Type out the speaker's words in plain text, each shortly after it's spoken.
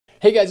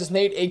Hey guys, it's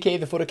Nate, aka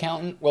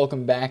TheFutAccountant.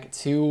 Welcome back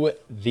to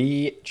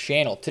the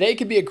channel. Today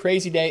could be a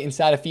crazy day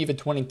inside of FIFA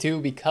 22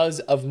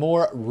 because of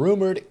more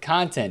rumored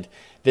content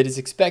that is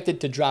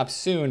expected to drop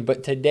soon,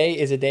 but today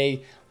is a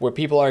day where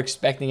people are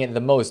expecting it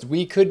the most.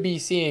 We could be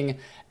seeing,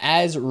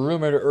 as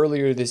rumored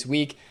earlier this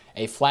week,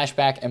 a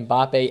flashback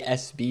Mbappe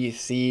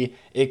SBC.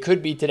 It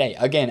could be today.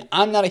 Again,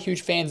 I'm not a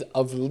huge fan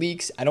of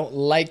leaks. I don't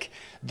like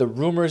the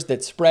rumors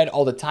that spread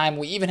all the time.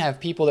 We even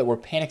have people that were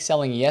panic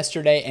selling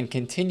yesterday and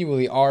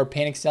continually are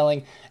panic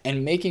selling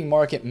and making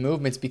market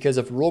movements because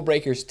of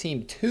Rulebreakers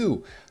Team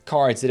 2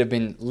 cards that have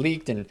been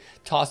leaked and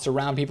tossed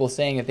around, people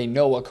saying that they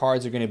know what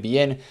cards are going to be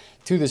in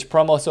to this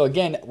promo. So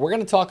again, we're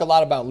going to talk a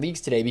lot about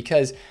leaks today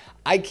because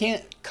I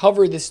can't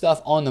cover this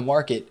stuff on the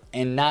market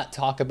and not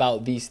talk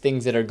about these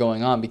things that are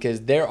going on,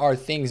 because there are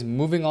things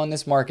moving on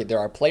this market. There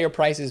are player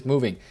prices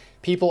moving.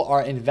 People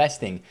are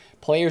investing.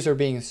 Players are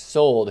being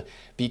sold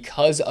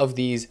because of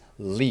these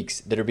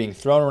leaks that are being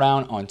thrown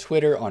around on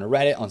Twitter, on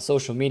Reddit, on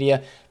social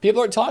media.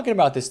 People are talking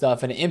about this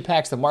stuff and it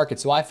impacts the market.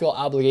 So I feel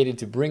obligated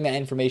to bring that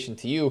information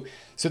to you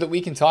so that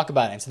we can talk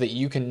about it and so that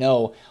you can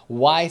know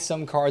why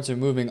some cards are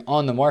moving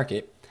on the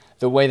market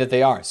the way that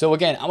they are. So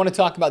again, I want to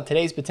talk about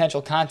today's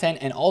potential content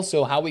and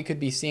also how we could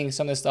be seeing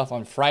some of this stuff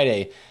on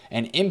Friday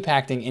and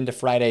impacting into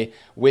Friday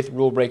with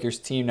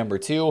Rulebreakers Team number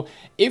 2.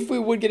 If we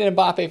would get an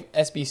Mbappe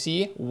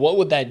SBC, what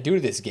would that do to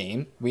this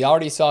game? We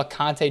already saw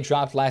Conte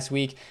dropped last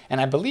week,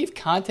 and I believe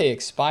Conte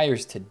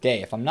expires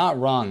today. If I'm not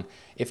wrong,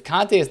 if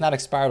Conte has not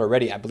expired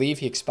already, I believe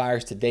he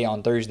expires today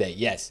on Thursday.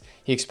 Yes,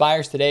 he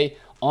expires today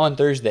on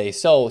Thursday.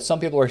 So some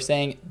people are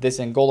saying this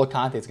N'Golo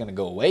Conte is going to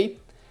go away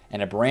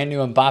and a brand new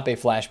Mbappe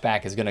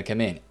flashback is going to come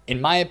in. In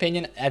my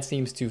opinion, that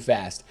seems too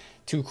fast,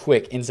 too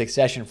quick in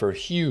succession for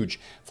huge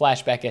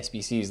flashback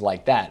SBCs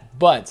like that.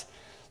 But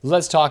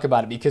let's talk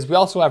about it because we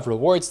also have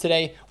rewards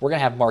today. We're going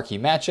to have marquee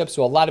matchups.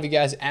 So a lot of you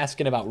guys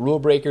asking about rule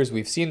breakers.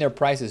 We've seen their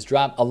prices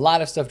drop. A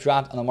lot of stuff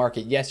dropped on the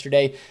market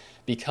yesterday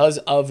because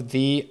of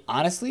the,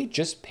 honestly,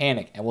 just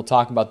panic. And we'll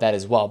talk about that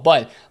as well.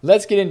 But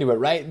let's get into it,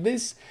 right?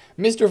 This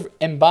Mr.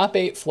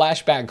 Mbappe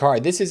flashback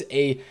card, this is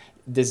a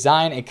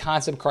design, a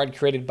concept card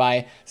created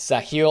by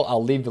Sahil.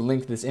 I'll leave the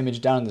link to this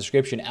image down in the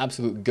description.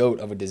 Absolute goat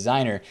of a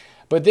designer.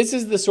 But this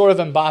is the sort of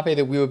Mbappe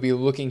that we would be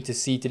looking to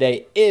see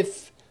today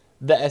if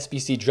the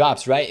SBC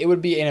drops, right? It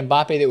would be an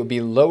Mbappe that would be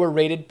lower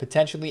rated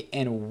potentially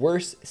and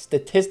worse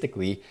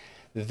statistically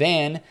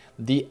than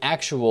the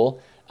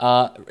actual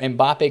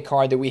Mbappe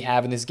card that we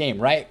have in this game,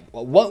 right?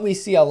 What we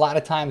see a lot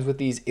of times with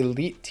these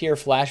elite tier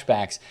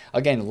flashbacks,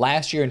 again,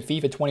 last year in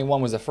FIFA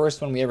 21 was the first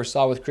one we ever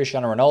saw with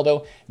Cristiano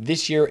Ronaldo.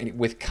 This year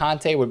with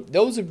Conte,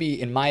 those would be,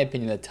 in my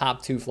opinion, the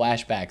top 2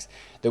 flashbacks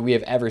that we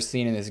have ever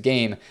seen in this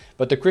game.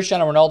 But the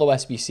Cristiano Ronaldo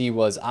SBC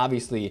was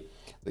obviously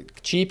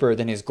cheaper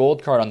than his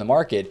gold card on the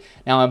market.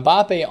 Now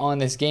Mbappe on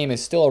this game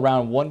is still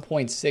around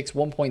 1.6,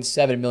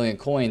 1.7 million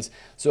coins.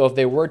 So if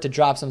they were to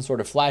drop some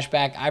sort of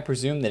flashback, I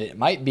presume that it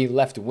might be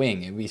left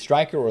wing. It would be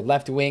striker or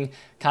left wing,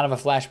 kind of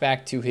a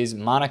flashback to his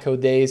Monaco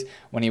days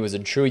when he was a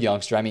true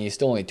youngster. I mean, he's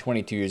still only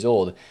 22 years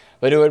old,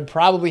 but it would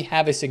probably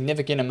have a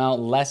significant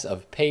amount less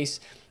of pace,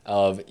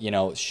 of, you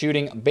know,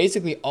 shooting.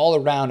 Basically all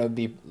around it would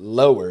be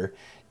lower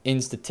in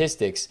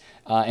statistics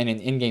and in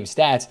in-game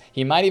stats.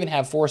 He might even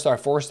have 4-star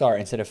 4-star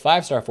instead of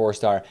 5-star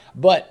 4-star,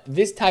 but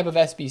this type of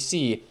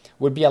SBC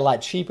would be a lot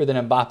cheaper than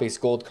Mbappe's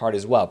gold card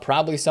as well.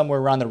 Probably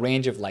somewhere around the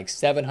range of like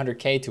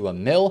 700k to a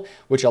mil,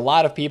 which a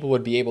lot of people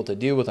would be able to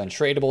do with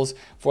untradables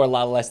for a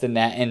lot less than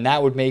that, and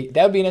that would be an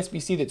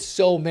SBC that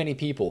so many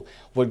people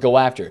would go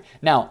after.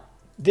 Now,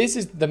 this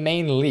is the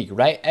main leak,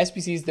 right?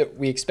 SBCs that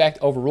we expect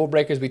over rule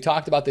breakers. We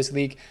talked about this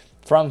leak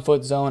from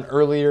FutZone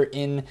earlier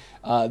in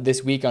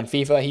this week on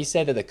FIFA. He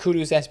said that the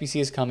Kudus SBC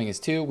is coming as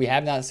 2. We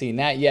have not seen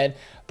that yet,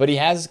 but he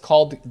has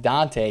called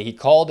Dante. He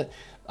called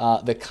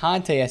the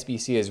Conte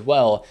SBC as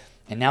well,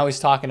 and now he's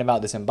talking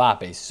about this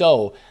Mbappe.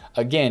 So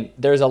again,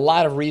 there's a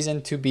lot of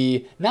reason to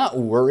be not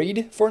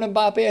worried for an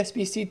Mbappe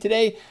SBC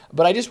today,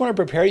 but I just want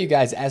to prepare you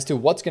guys as to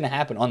what's going to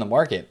happen on the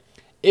market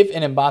if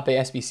an Mbappe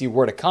SBC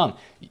were to come.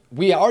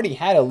 We already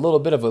had a little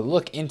bit of a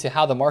look into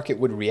how the market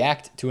would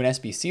react to an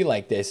SBC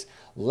like this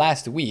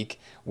last week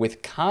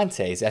with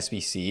Conte's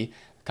SBC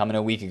coming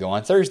a week ago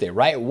on Thursday,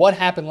 right? What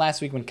happened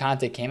last week when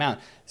Conte came out?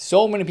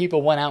 So many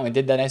people went out and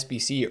did that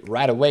SBC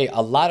right away.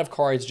 A lot of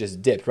cards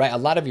just dipped, right? A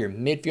lot of your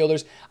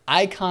midfielders,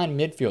 icon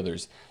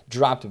midfielders,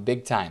 dropped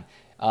big time.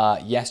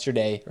 Last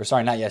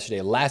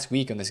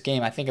week on this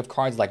game. I think of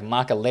cards like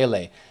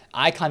Makalele,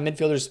 icon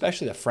midfielders,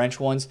 especially the French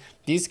ones.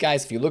 These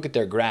guys, if you look at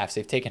their graphs,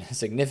 they've taken a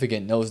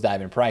significant nosedive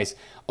in price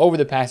over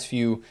the past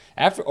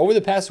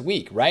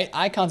week, right?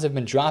 Icons have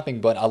been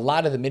dropping, but a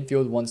lot of the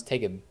midfield ones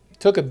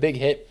took a big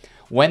hit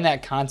when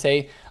that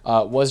Conte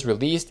was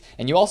released.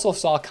 And you also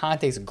saw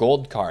Conte's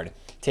gold card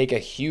take a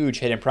huge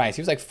hit in price.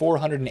 He was like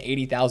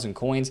 480,000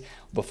 coins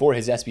before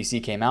his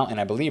SBC came out,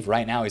 and I believe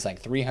right now he's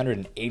like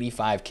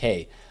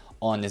 385k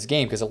on this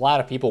game because a lot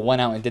of people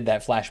went out and did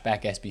that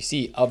flashback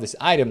SBC of this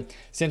item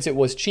since it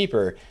was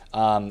cheaper,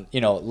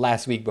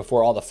 last week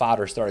before all the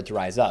fodder started to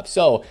rise up.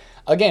 So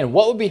again,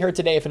 what would be hurt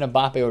today if an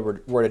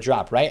Mbappe were to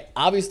drop, right?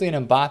 Obviously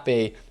an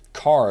Mbappe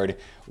card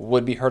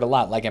would be hurt a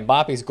lot. Like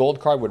Mbappe's gold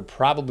card would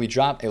probably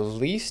drop at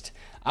least,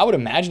 I would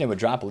imagine it would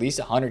drop at least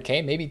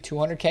 100K, maybe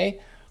 200K,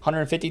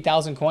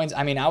 150,000 coins.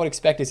 I mean, I would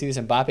expect to see this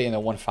Mbappe in the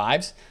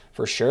 1.5s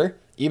for sure.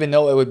 Even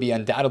though it would be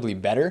undoubtedly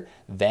better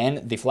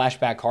than the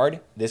flashback card,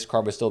 this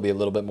card would still be a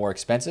little bit more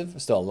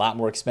expensive, still a lot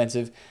more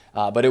expensive,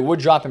 but it would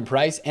drop in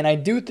price. And I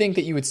do think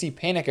that you would see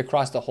panic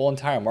across the whole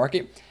entire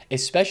market,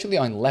 especially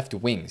on left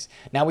wings.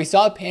 Now, we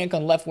saw panic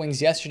on left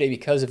wings yesterday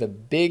because of a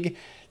big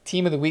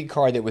Team of the Week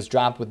card that was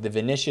dropped with the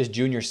Vinicius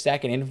Jr.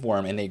 second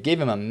inform, and they gave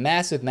him a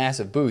massive,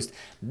 massive boost.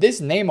 This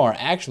Neymar,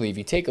 actually, if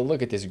you take a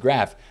look at this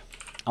graph,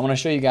 I want to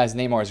show you guys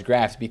Neymar's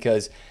graphs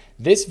because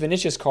this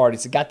Vinicius card,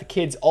 it's got the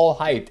kids all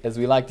hyped, as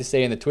we like to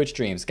say in the Twitch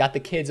streams. Got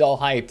the kids all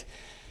hyped.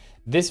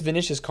 This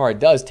Vinicius card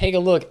does. Take a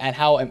look at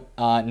how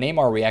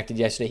Neymar reacted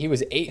yesterday. He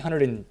was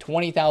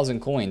 820,000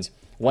 coins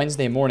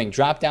Wednesday morning,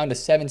 dropped down to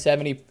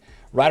 770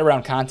 right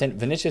around content.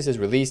 Vinicius is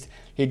released.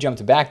 He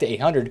jumped back to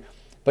 800,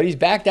 but he's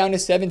back down to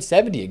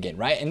 770 again,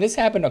 right? And this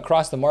happened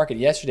across the market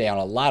yesterday on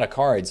a lot of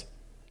cards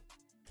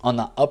on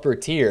the upper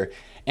tier.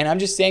 And I'm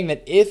just saying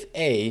that if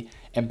a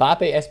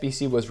Mbappe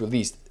SBC was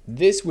released,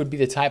 this would be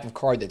the type of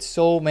card that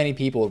so many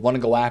people would want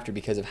to go after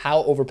because of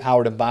how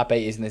overpowered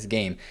Mbappe is in this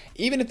game.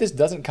 Even if this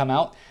doesn't come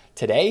out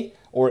today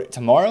or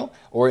tomorrow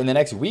or in the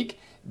next week,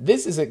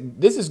 this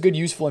is good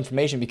useful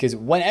information because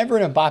whenever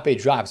an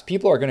Mbappe drops,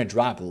 people are going to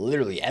drop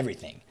literally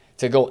everything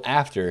to go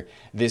after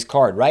this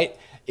card, right?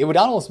 It would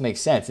almost make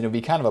sense, and it would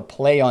be kind of a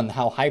play on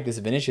how hyped this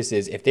Vinicius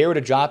is. If they were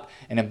to drop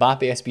an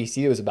Mbappe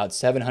SBC that was about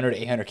 700,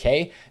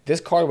 800K, this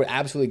card would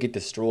absolutely get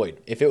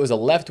destroyed. If it was a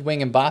left-wing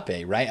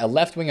Mbappe, right? A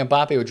left-wing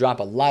Mbappe would drop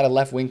a lot of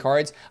left-wing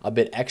cards, a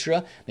bit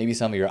extra. Maybe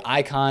some of your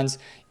icons,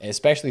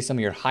 especially some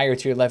of your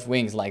higher-tier left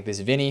wings like this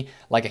Vinny,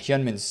 like a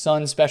Hyunmin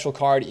Son special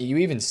card. You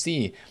even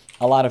see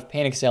a lot of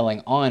panic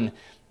selling on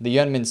the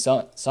Hyunmin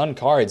Son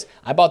cards.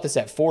 I bought this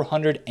at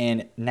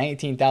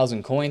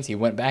 419,000 coins. He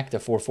went back to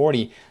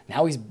 440.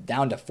 Now he's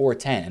down to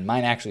 410, and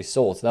mine actually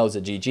sold, so that was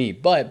a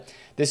GG. But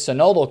this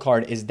Sonaldo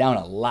card is down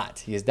a lot.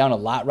 He is down a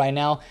lot right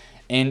now.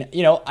 And,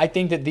 I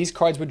think that these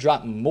cards would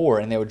drop more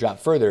and they would drop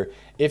further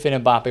if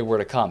an Mbappe were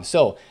to come.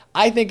 So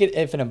I think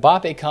if an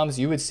Mbappe comes,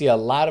 you would see a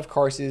lot of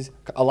cards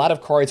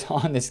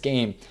on this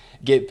game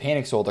get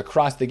panic sold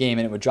across the game,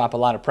 and it would drop a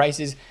lot of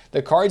prices.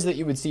 The cards that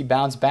you would see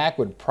bounce back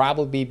would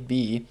probably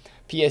be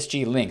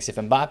PSG links. If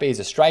Mbappe is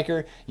a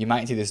striker, you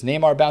might see this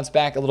Neymar bounce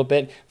back a little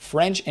bit.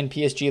 French and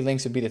PSG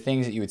links would be the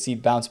things that you would see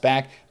bounce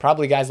back.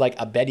 Probably guys like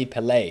Abedi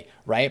Pelé,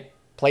 right?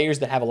 Players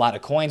that have a lot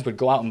of coins would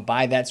go out and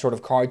buy that sort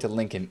of card to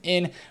link him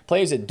in.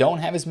 Players that don't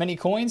have as many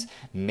coins,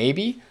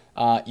 maybe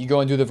you go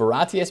and do the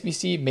Verratti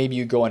SBC. Maybe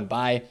you go and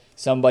buy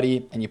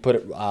somebody and you put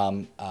it,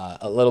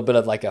 a little bit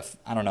of like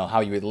I don't know how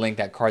you would link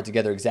that card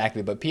together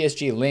exactly, but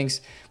PSG links.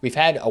 We've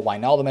had a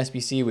Wijnaldum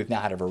SBC. We've now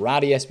had a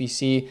Verratti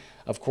SBC.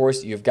 Of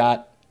course, you've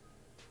got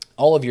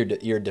all of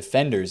your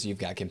defenders. You've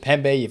got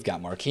Kimpembe, you've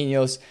got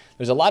Marquinhos.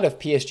 There's a lot of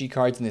PSG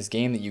cards in this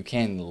game that you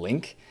can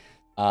link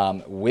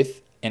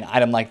with an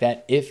item like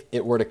that if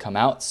it were to come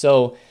out.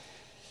 So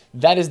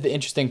that is the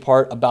interesting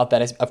part about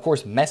that. Of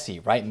course,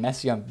 Messi, right?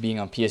 Messi being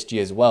on PSG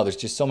as well. There's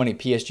just so many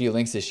PSG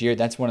links this year.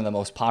 That's one of the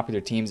most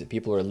popular teams that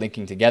people are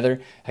linking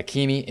together.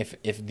 Hakimi,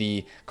 if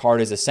the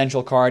card is a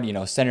central card,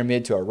 center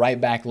mid to a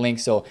right back link.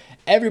 So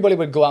everybody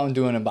would go out and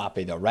do an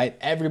Mbappe though, right?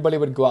 Everybody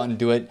would go out and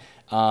do it.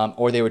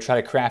 Or they would try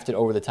to craft it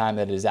over the time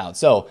that it is out.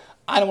 So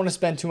I don't want to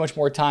spend too much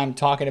more time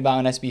talking about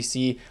an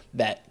SBC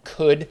that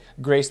could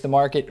grace the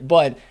market,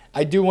 but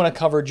I do want to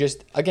cover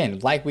just, again,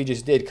 like we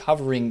just did,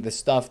 covering the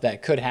stuff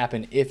that could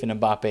happen if an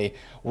Mbappe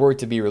were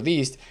to be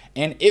released.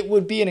 And it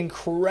would be an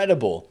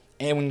incredible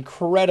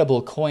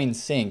coin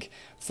sink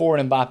for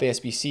an Mbappe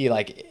SBC.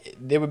 Like,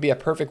 there would be a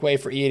perfect way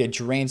for EA to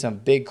drain some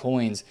big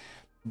coins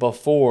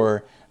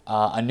before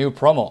a new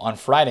promo on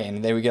Friday,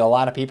 and they would get a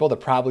lot of people to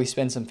probably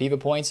spend some FIFA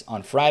points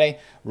on Friday.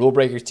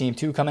 Rulebreakers Team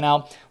 2 coming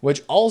out,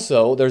 which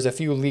also there's a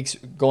few leaks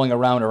going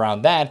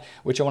around that,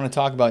 which I want to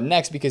talk about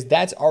next because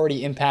that's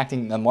already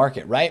impacting the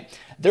market, right?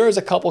 There is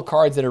a couple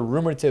cards that are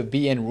rumored to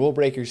be in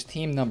Rulebreakers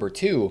Team number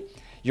 2.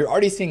 You're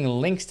already seeing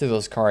links to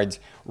those cards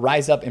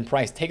rise up in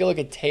price. Take a look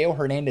at Teo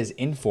Hernandez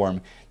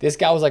Inform. This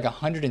guy was like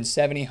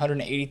 170,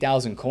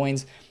 180,000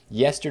 coins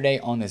yesterday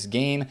on this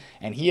game,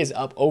 and he is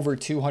up over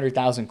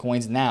 200,000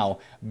 coins now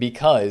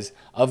because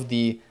of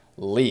the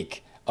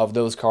leak of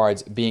those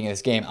cards being in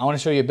this game. I want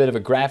to show you a bit of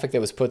a graphic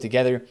that was put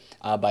together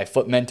by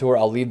Foot Mentor.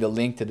 I'll leave the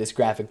link to this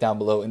graphic down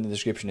below in the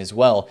description as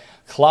well.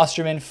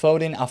 Klosterman,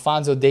 Foden,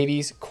 Alphonso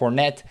Davies,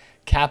 Cornet,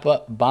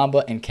 Kappa,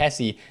 Bamba, and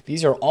Kessie.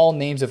 These are all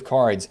names of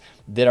cards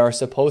that are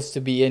supposed to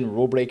be in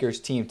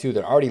Rulebreakers Team 2.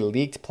 They're already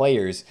leaked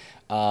players.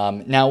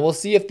 Now, we'll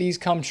see if these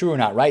come true or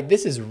not, right?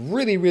 This is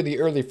really, really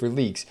early for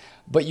leaks,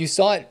 but you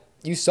saw it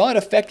you saw it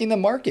affecting the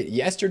market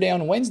yesterday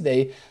on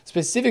Wednesday,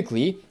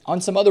 specifically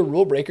on some other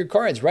rule breaker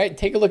cards, right?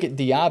 Take a look at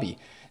Diaby.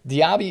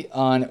 Diaby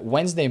on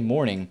Wednesday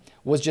morning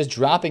was just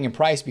dropping in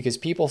price because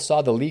people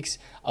saw the leaks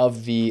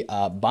of the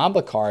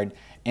Bamba card,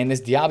 and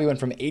this Diaby went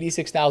from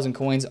 86,000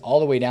 coins all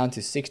the way down to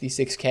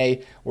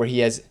 66K, where he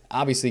has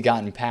obviously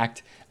gotten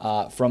packed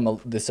from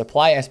the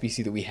supply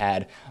SBC that we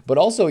had. But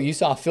also you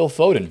saw Phil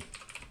Foden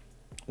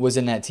was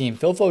in that team.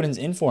 Phil Foden's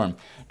inform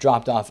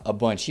dropped off a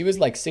bunch. He was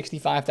like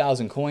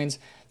 65,000 coins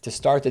to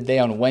start the day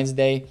on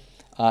Wednesday.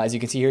 As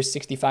you can see here,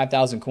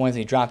 65,000 coins, and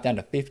he dropped down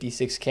to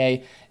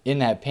 56K in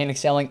that panic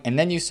selling. And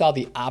then you saw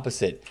the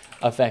opposite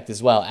effect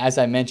as well. As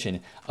I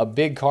mentioned, a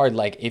big card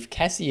like if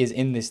Kessie is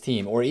in this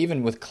team, or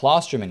even with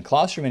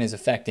Klosterman is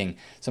affecting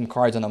some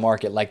cards on the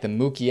market like the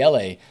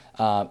Mukiele.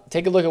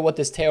 Take a look at what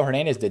this Teo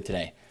Hernandez did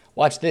today.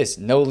 Watch this,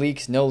 no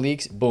leaks,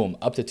 boom,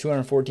 up to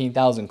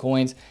 214,000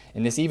 coins.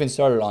 And this even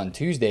started on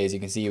Tuesday. As you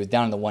can see, it was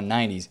down in the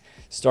 190s,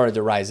 started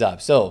to rise up.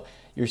 So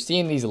you're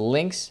seeing these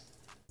links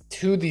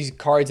to these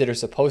cards that are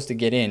supposed to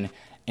get in,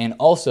 and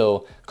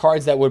also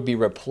cards that would be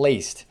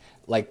replaced,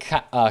 like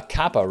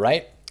Kappa,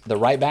 right? The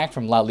right back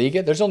from La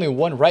Liga. There's only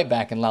one right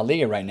back in La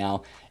Liga right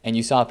now, and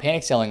you saw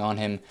panic selling on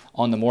him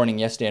on the morning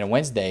yesterday and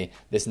Wednesday.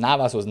 This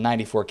Navas was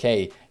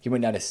 94K. He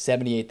went down to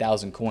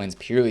 78,000 coins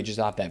purely just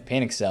off that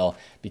panic sell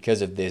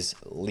because of this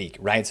leak,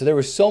 right? So there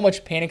was so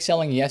much panic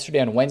selling yesterday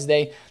and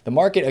Wednesday. The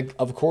market,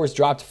 of course,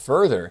 dropped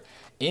further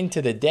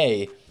into the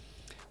day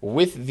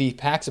with the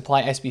pack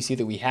supply SBC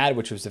that we had,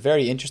 which was a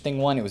very interesting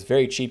one. It was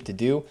very cheap to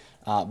do,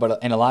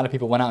 and a lot of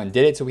people went out and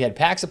did it. So we had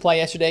pack supply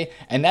yesterday,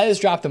 and that has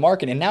dropped the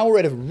market. And now we're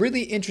at a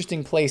really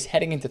interesting place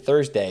heading into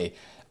Thursday,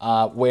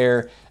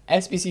 where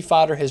SBC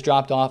fodder has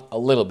dropped off a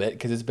little bit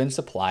because it's been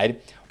supplied.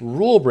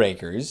 Rule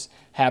breakers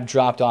have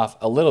dropped off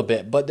a little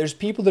bit, but there's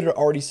people that are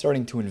already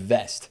starting to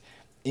invest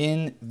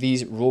in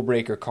these rule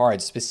breaker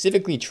cards,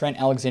 specifically Trent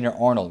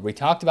Alexander-Arnold. We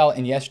talked about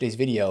in yesterday's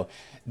video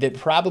that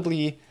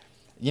probably,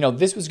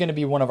 this was going to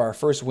be one of our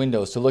first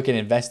windows to look at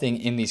investing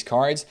in these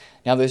cards.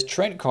 Now, this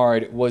Trent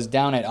card was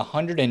down at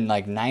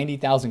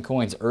 190,000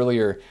 coins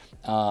earlier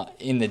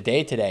in the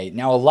day today.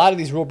 Now, a lot of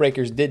these rule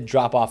breakers did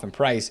drop off in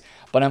price,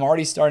 but I'm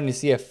already starting to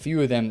see a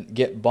few of them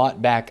get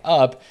bought back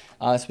up,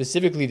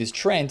 specifically this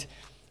Trent,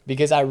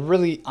 because I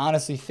really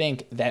honestly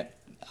think that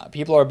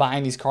people are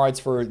buying these cards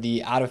for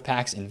the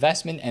out-of-packs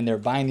investment, and they're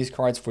buying these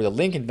cards for the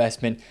link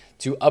investment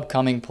to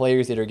upcoming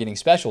players that are getting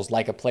specials,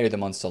 like a player of the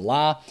month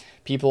Salah.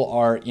 People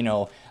are,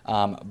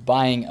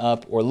 buying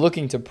up or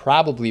looking to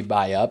probably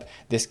buy up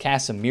this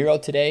Casemiro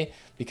today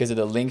because of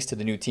the links to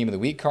the new Team of the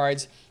Week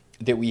cards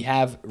that we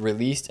have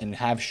released and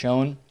have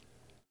shown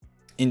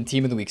in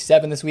Team of the Week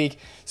 7 this week.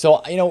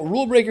 So,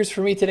 rule breakers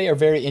for me today are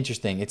very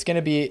interesting. It's going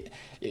to be,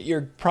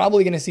 you're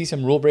probably going to see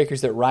some rule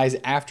breakers that rise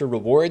after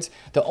rewards.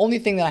 The only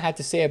thing that I have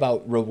to say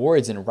about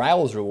rewards and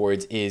rivals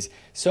rewards is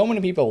so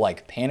many people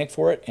panic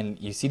for it, and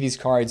you see these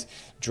cards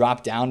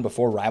drop down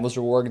before rivals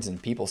rewards,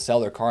 and people sell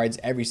their cards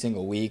every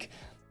single week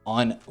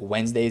on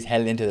Wednesdays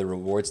headed into the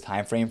rewards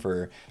time frame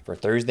for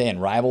Thursday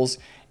and rivals.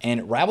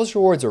 And rivals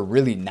rewards are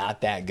really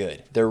not that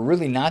good. They're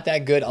really not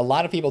that good. A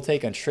lot of people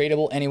take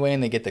untradeable anyway,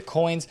 and they get the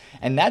coins.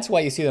 And that's why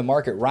you see the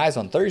market rise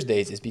on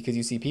Thursdays, is because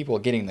you see people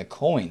getting the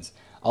coins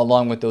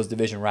along with those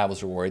division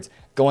rivals rewards,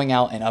 going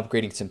out and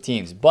upgrading some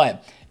teams.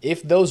 But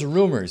if those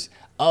rumors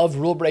of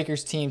Rule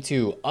Breakers Team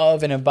 2,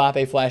 of an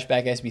Mbappe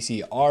flashback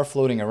SBC are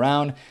floating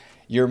around,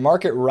 your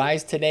market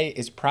rise today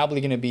is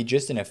probably going to be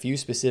just in a few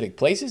specific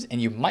places,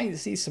 and you might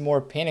see some more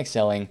panic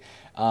selling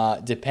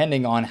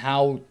depending on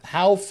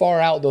how far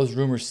out those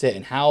rumors sit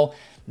and how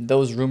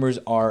those rumors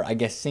are, I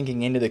guess,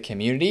 sinking into the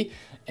community.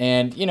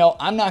 And,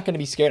 I'm not going to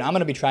be scared. I'm going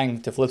to be trying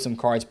to flip some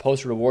cards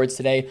post rewards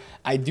today.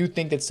 I do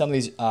think that some of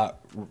these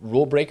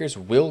rule breakers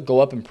will go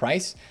up in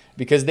price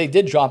because they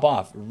did drop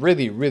off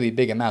really, really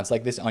big amounts.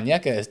 Like this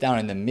Onyeka is down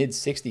in the mid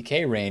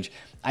 60K range.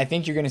 I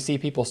think you're going to see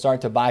people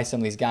start to buy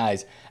some of these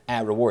guys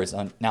at rewards.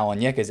 Now,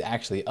 Onyeka is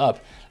actually up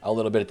a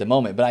little bit at the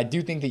moment, but I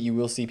do think that you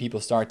will see people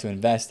start to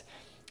invest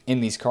in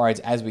these cards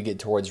as we get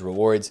towards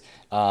rewards.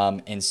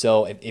 And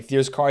so if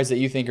there's cards that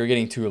you think are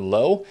getting too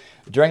low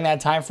during that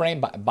time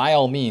frame, by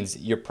all means,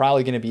 you're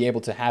probably going to be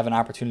able to have an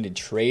opportunity to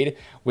trade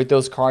with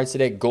those cards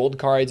today. Gold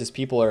cards, as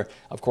people are,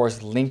 of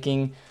course,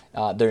 linking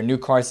their new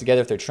cards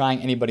together if they're trying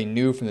anybody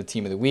new from the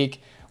Team of the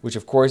Week, which,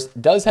 of course,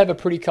 does have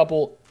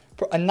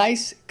a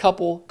nice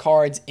couple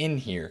cards in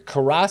here.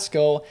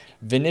 Carrasco,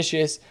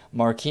 Vinicius,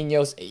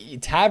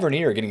 Marquinhos,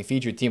 Tavernier getting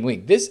featured Team of the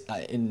Week. This,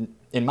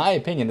 in my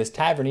opinion, this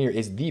Tavernier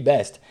is the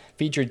best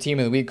featured Team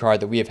of the Week card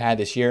that we have had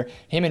this year.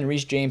 Him and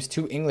Reece James,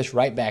 two English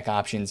right back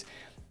options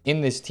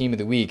in this Team of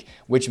the Week,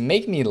 which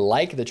make me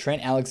like the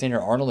Trent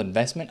Alexander-Arnold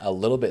investment a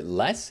little bit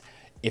less,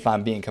 if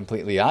I'm being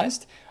completely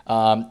honest.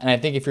 And I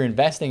think if you're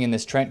investing in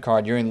this Trent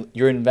card,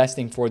 you're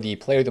investing for the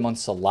Player of the Month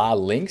Salah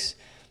links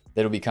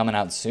that will be coming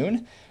out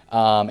soon.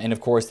 And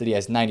of course that he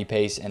has 90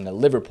 pace and the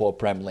Liverpool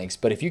Prem links.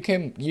 But if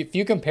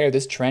you compare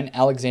this Trent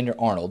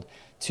Alexander-Arnold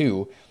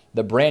to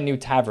the brand new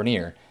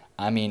Tavernier,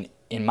 I mean,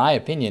 in my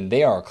opinion,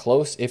 they are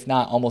close, if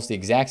not almost the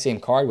exact same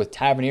card, with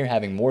Tavernier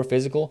having more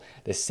physical,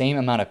 the same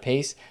amount of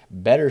pace,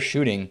 better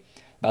shooting,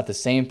 about the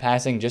same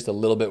passing, just a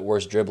little bit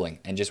worse dribbling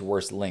and just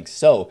worse links.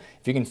 So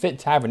if you can fit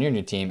Tavernier in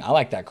your team, I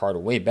like that card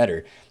way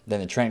better than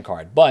the Trent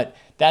card. But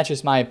that's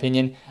just my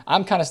opinion.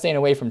 I'm kind of staying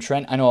away from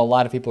Trent. I know a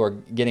lot of people are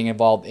getting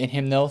involved in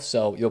him though,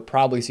 so you'll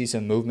probably see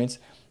some movements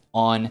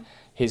on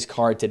his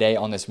card today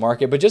on this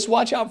market. But just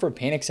watch out for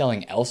panic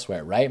selling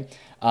elsewhere, right?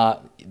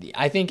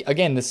 I think,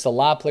 again, the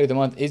Salah Player of the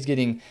Month is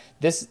getting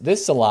this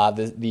Salah,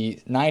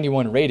 the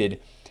 91 rated.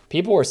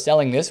 People were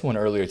selling this one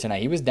earlier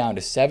tonight. He was down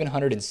to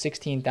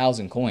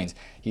 716,000 coins.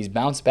 He's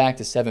bounced back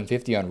to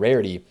 750 on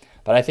rarity.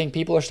 But I think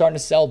people are starting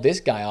to sell this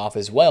guy off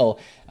as well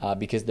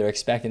because they're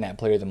expecting that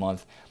Player of the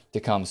Month to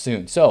come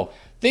soon. So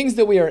things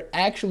that we are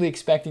actually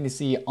expecting to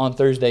see on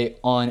Thursday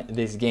on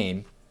this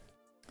game.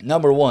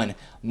 Number one,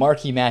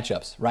 marquee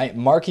matchups, right?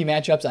 Marquee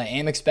matchups, I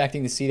am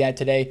expecting to see that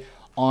today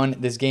on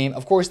this game.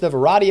 Of course, the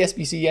Verratti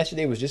SBC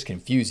yesterday was just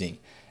confusing.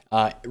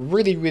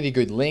 Really, really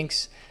good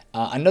links.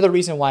 Another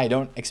reason why I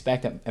don't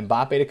expect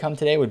Mbappe to come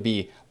today would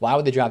be, why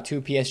would they drop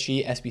 2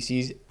 PSG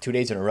SBCs 2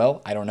 days in a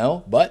row? I don't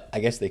know, but I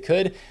guess they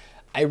could.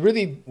 I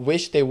really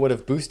wish they would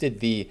have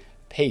boosted the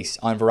pace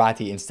on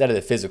Verratti instead of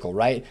the physical,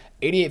 right?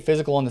 88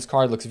 physical on this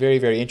card looks very,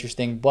 very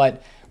interesting,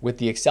 but with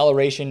the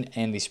acceleration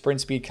and the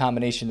sprint speed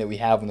combination that we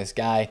have on this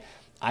guy,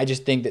 I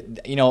just think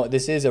that, you know,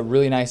 this is a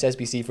really nice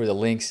SBC for the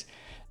links.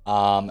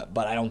 But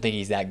I don't think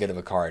he's that good of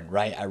a card,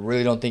 right? I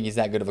really don't think he's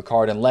that good of a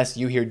card unless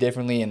you hear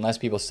differently, unless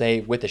people say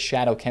with the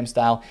Shadow Chem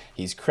style,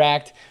 he's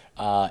cracked.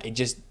 It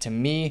just, to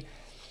me,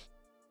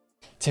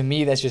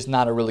 that's just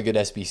not a really good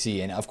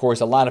SBC. And of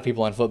course, a lot of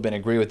people on Footbin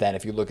agree with that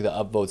if you look at the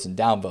upvotes and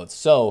downvotes.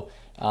 So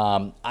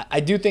I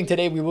do think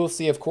today we will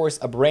see, of course,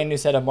 a brand new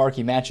set of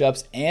marquee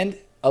matchups and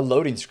a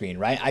loading screen,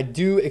 right? I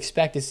do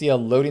expect to see a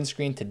loading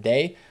screen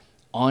today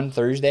on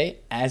Thursday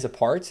as a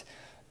part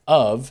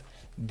of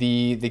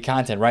the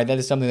content, right? That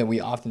is something that we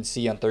often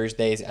see on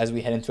Thursdays as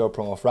we head into our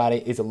promo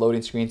Friday, is a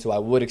loading screen. So I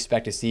would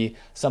expect to see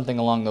something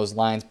along those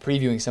lines,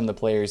 previewing some of the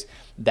players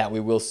that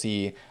we will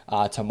see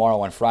tomorrow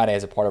on Friday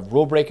as a part of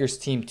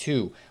Rulebreakers Team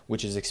 2,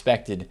 which is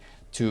expected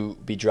to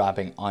be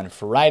dropping on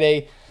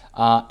Friday.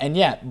 And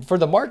yeah, for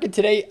the market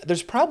today,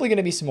 there's probably going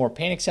to be some more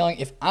panic selling.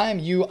 If I'm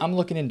you, I'm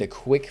looking into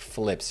quick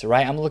flips,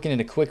 right? I'm looking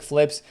into quick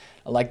flips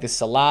like the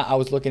Salah I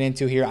was looking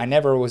into here. I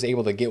never was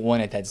able to get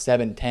one at that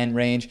 710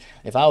 range.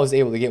 If I was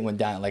able to get one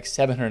down at like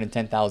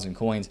 710,000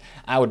 coins,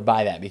 I would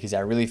buy that because I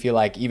really feel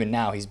like even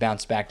now he's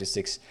bounced back to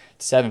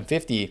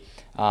 750.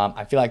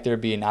 I feel like there'd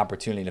be an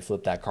opportunity to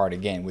flip that card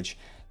again, which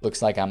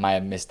looks like I might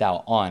have missed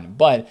out on.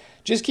 But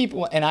just keep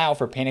an eye out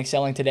for panic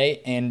selling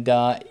today. And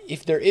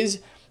if there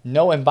is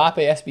no Mbappe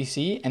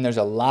SBC and there's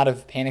a lot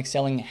of panic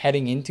selling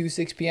heading into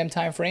 6 p.m.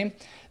 time frame,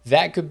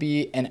 that could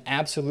be an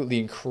absolutely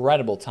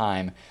incredible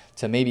time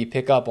to maybe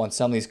pick up on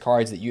some of these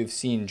cards that you've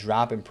seen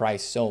drop in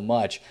price so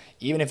much,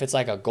 even if it's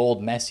like a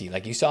gold Messi.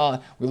 Like you saw,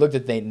 we looked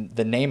at the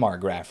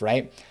Neymar graph,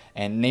 right?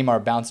 And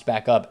Neymar bounced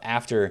back up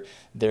after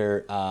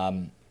their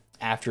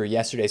after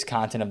yesterday's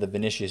content of the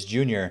Vinicius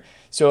Jr.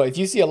 So if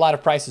you see a lot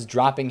of prices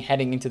dropping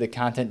heading into the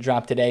content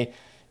drop today,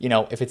 you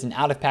know, if it's an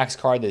out of packs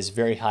card that is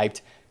very hyped,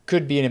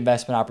 could be an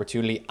investment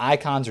opportunity.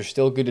 Icons are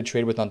still good to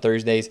trade with on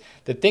Thursdays.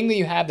 The thing that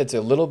you have that's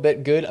a little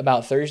bit good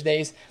about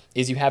Thursdays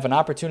is you have an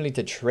opportunity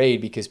to trade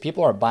because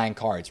people are buying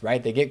cards,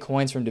 right? They get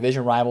coins from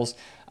division rivals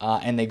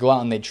and they go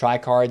out and they try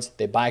cards.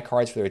 They buy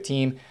cards for their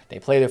team. They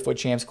play their FUT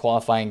Champs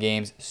qualifying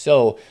games.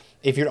 So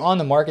if you're on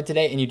the market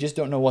today and you just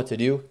don't know what to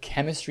do,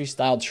 chemistry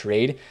style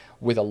trade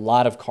with a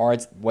lot of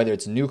cards, whether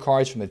it's new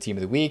cards from the team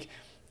of the week,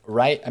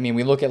 right? I mean,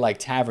 we look at like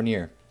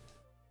Tavernier.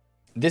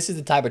 This is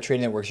the type of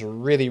trading that works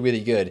really,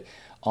 really good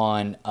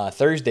on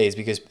Thursdays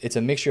because it's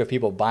a mixture of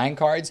people buying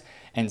cards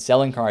and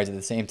selling cards at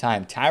the same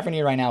time.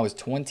 Tavernier right now is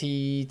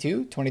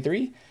 22,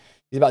 23.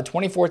 He's about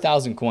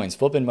 24,000 coins.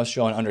 Flippin must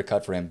show an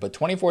undercut for him, but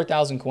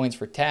 24,000 coins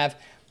for Tav.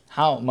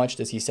 How much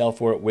does he sell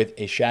for it with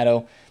a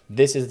shadow?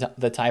 This is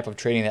the type of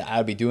trading that I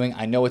would be doing.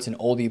 I know it's an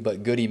oldie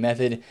but goodie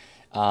method,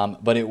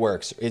 but it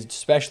works. It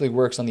especially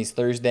works on these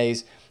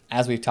Thursdays,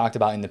 as we've talked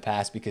about in the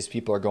past, because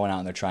people are going out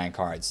and they're trying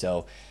cards.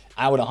 So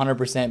I would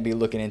 100% be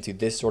looking into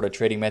this sort of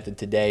trading method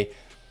today.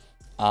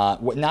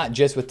 Not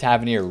just with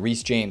Tavernier,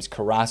 Reece James,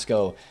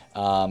 Carrasco,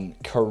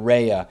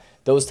 Correa,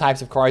 those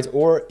types of cards,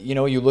 or you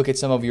know, you look at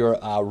some of your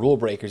rule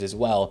breakers as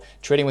well.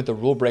 Trading with the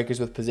rule breakers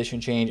with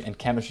position change and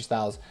chemistry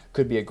styles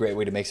could be a great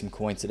way to make some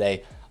coins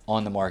today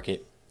on the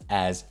market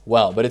as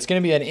well. But it's going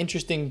to be an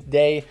interesting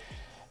day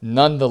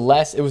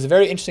nonetheless. It was a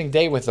very interesting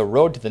day with the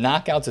road to the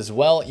knockouts as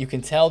well. You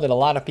can tell that a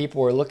lot of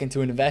people were looking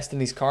to invest in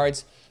these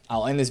cards.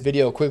 I'll end this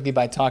video quickly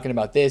by talking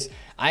about this.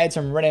 I had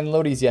some Renan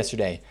Lodi's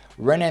yesterday.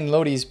 Renan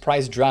Lodi's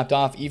price dropped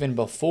off even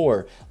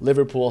before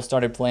Liverpool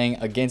started playing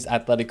against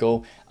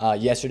Atletico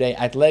yesterday.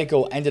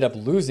 Atletico ended up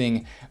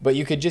losing, but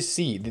you could just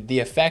see the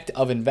effect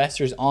of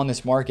investors on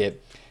this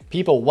market.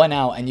 People went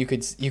out and you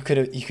could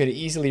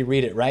easily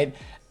read it, right?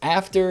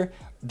 After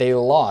they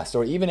lost,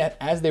 or even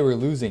as they were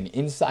losing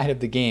inside of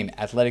the game,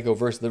 Atletico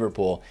versus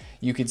Liverpool,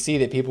 you could see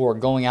that people were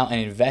going out and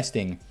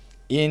investing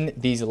in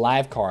these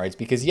live cards,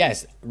 because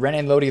yes,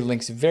 Renan Lodi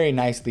links very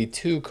nicely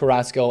to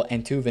Carrasco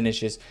and to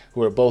Vinicius,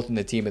 who are both in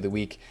the team of the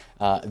week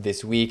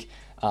this week.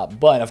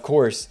 But of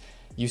course,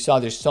 you saw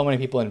there's so many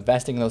people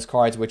investing in those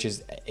cards, which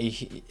is,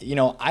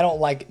 I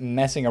don't like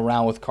messing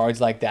around with cards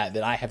like that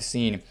I have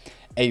seen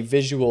a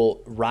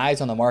visual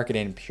rise on the market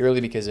in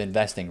purely because of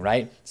investing,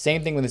 right?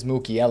 Same thing with this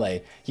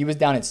Mukiele. He was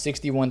down at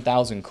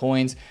 61,000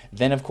 coins.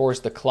 Then, of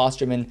course, the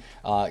Klosterman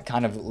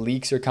kind of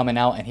leaks are coming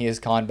out, and he has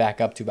gone back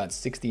up to about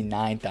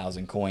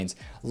 69,000 coins.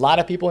 A lot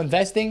of people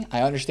investing.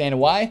 I understand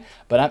why,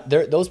 but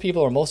those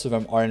people, or most of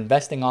them, are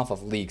investing off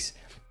of leaks,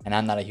 and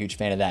I'm not a huge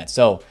fan of that.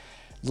 So,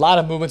 a lot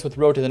of movements with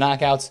Road to the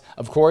Knockouts.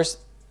 Of course,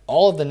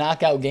 all of the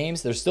knockout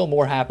games, there's still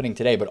more happening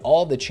today, but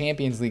all of the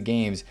Champions League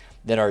games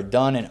that are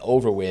done and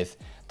over with,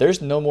 there's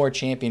no more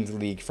Champions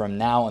League from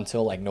now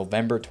until like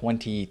November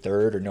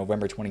 23rd or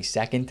November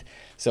 22nd.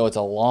 So it's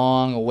a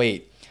long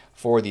wait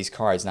for these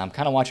cards. Now I'm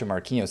kind of watching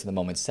Marquinhos at the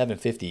moment,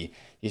 750.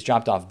 He's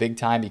dropped off big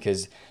time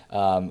because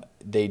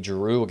they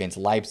drew against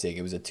Leipzig.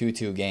 It was a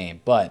 2-2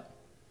 game, but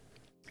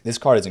this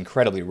card is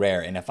incredibly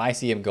rare. And if I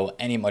see him go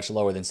any much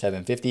lower than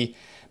 750,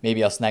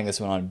 maybe I'll snag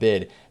this one on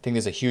bid. I think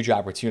there's a huge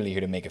opportunity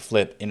here to make a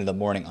flip into the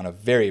morning on a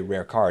very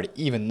rare card,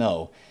 even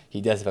though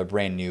he does have a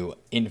brand new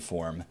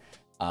inform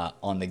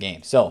on the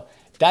game. So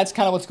that's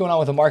kind of what's going on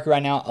with the market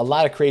right now. A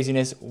lot of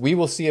craziness. We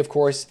will see, of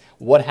course,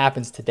 what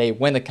happens today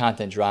when the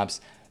content drops.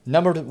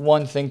 Number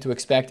one thing to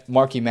expect,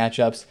 marquee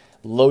matchups,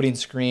 loading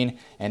screen,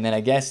 and then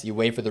I guess you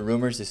wait for the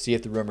rumors to see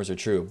if the rumors are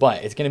true.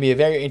 But it's going to be a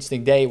very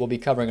interesting day. We'll be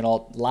covering it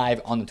all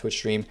live on the Twitch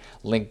stream,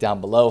 link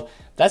down below.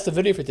 That's the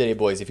video for today,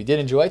 boys. If you did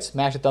enjoy it,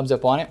 smash a thumbs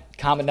up on it.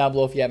 Comment down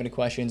below if you have any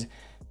questions,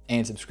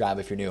 and subscribe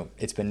if you're new.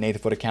 It's been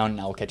TheFutAccountant.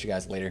 I will catch you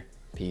guys later.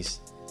 Peace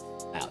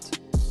out.